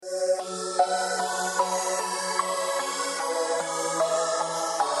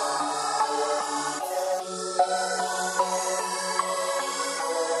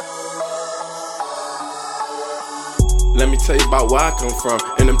tell you about where I come from.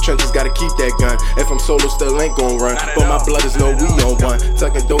 In them trenches, gotta keep that gun. If I'm solo, still ain't gon' run. But my blood is no we on one.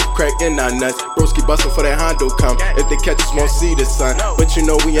 Tucking dope, crack in our nuts. Broski bustin' for that Hondo come. If they catch us, won't see the sun. But you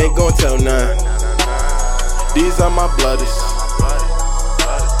know we ain't gon' tell none. These are my blooders.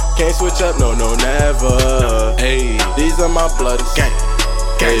 Can't switch up, no, never. Hey, these are my blooders. Gang,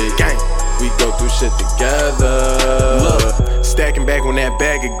 gang, gang. We go through shit together. Look, stacking back on that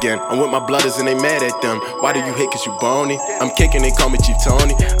bag again. I'm with my blooders and they mad at them. Why do you hate cause you bony? I'm kicking, they call me Chief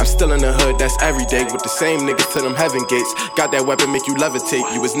Tony. I'm still in the hood, that's every day. With the same niggas to them heaven gates. Got that weapon, make you levitate.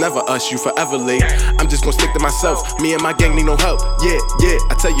 You was never us, you forever late. I'm just gon' stick to myself. Me and my gang need no help. Yeah, yeah,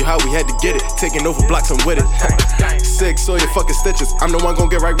 I tell you how we had to get it. Taking over blocks, I'm with it. Sick, so your fucking stitches. I'm the one gon'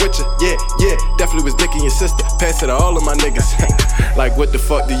 get right with you. Yeah, yeah, definitely was dicking your sister. Pass it to all of my niggas. Like what the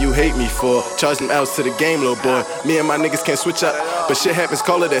fuck do you hate me for? Charge them L's to the game, little boy. Me and my niggas can't switch up, but shit happens,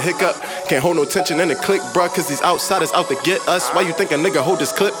 call it a hiccup. Can't hold no tension in the click, bruh, cause these outsiders out to get us. Why you think a nigga hold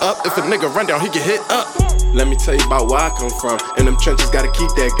this clip up? If a nigga run down, he get hit up. Let me tell you about where I come from. In them trenches, gotta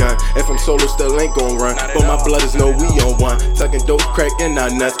keep that gun. If I'm solo, still ain't gon' run. But my blood is no we on one. Tucking dope, crack in our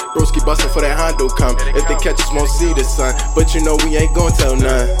nuts. Broski bustin' for that Hondo come. If they catch us, won't see the sun. But you know we ain't gon' tell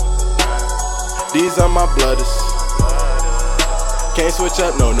none. These are my blooders. Can't switch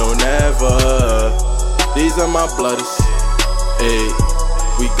up, no, never. These are my blooders. Hey,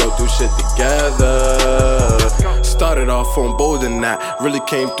 we go through shit together. Started off on Boulder Knot. Really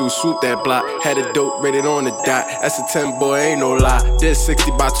came through, swoop that block. Had a dope rated on the dot. That's a 10 boy, ain't no lie. Did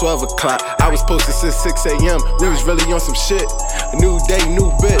 60 by 12 o'clock. I was posted since 6 a.m. We was really on some shit. New day,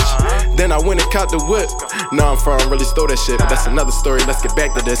 new bitch. Then I went and caught the whip. Nah, I'm from, really stole that shit. But that's another story, let's get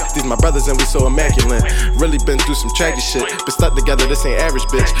back to this. These my brothers and we so immaculate. Really been through some tragic shit. But stuck together, this ain't average,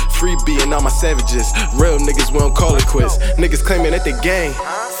 bitch. Free beating all my savages. Real niggas, we don't call it quits. Niggas claiming that they gang.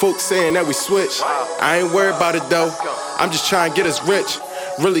 Folks saying that we switch. I ain't worried about it though. I'm just trying to get us rich.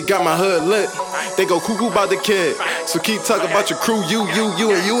 Really got my hood lit. They go cuckoo about the kid. So keep talking about your crew, you,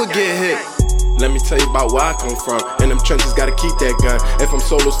 and you will get hit. Let me tell you about where I come from. In them trenches, gotta keep that gun. If I'm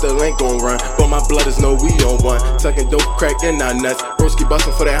solo, still ain't gon' run. But my blood is no we on one. Tucking dope, crack in our nuts. Broski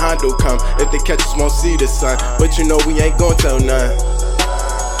bustin' for that Hondo come. If they catch us, won't see the sun. But you know we ain't gon' tell none.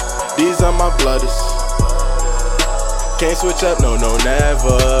 These are my blooders. Can't switch up, no,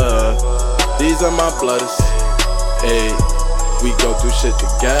 never. These are my blooders. Hey, we go through shit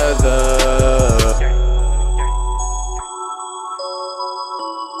together.